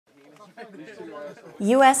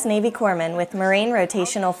U.S. Navy corpsmen with Marine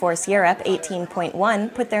Rotational Force Europe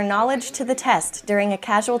 18.1 put their knowledge to the test during a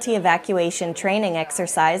casualty evacuation training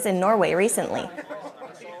exercise in Norway recently.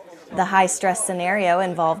 The high-stress scenario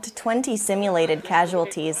involved 20 simulated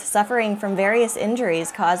casualties suffering from various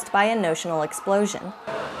injuries caused by a notional explosion.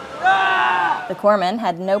 The corpsmen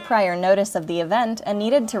had no prior notice of the event and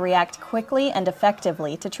needed to react quickly and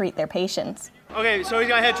effectively to treat their patients. Okay, so he's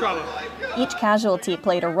got head trauma. Each casualty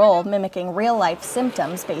played a role mimicking real-life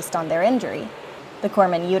symptoms based on their injury. The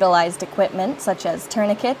corpsmen utilized equipment such as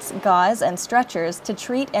tourniquets, gauze, and stretchers to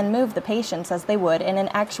treat and move the patients as they would in an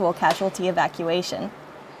actual casualty evacuation.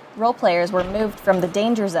 Role players were moved from the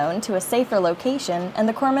danger zone to a safer location, and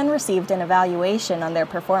the corpsmen received an evaluation on their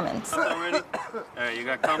performance. Ready? All right, you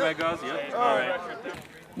got combat gauze? Yep. All right.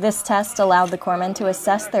 This test allowed the corpsmen to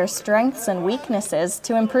assess their strengths and weaknesses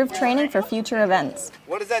to improve training for future events.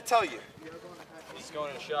 What does that tell you? He's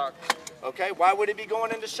going into shock. Okay, why would he be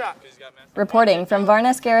going into shock? Reporting from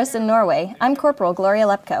Vaernes Garnison, Norway, I'm Corporal Gloria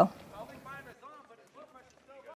Lepko.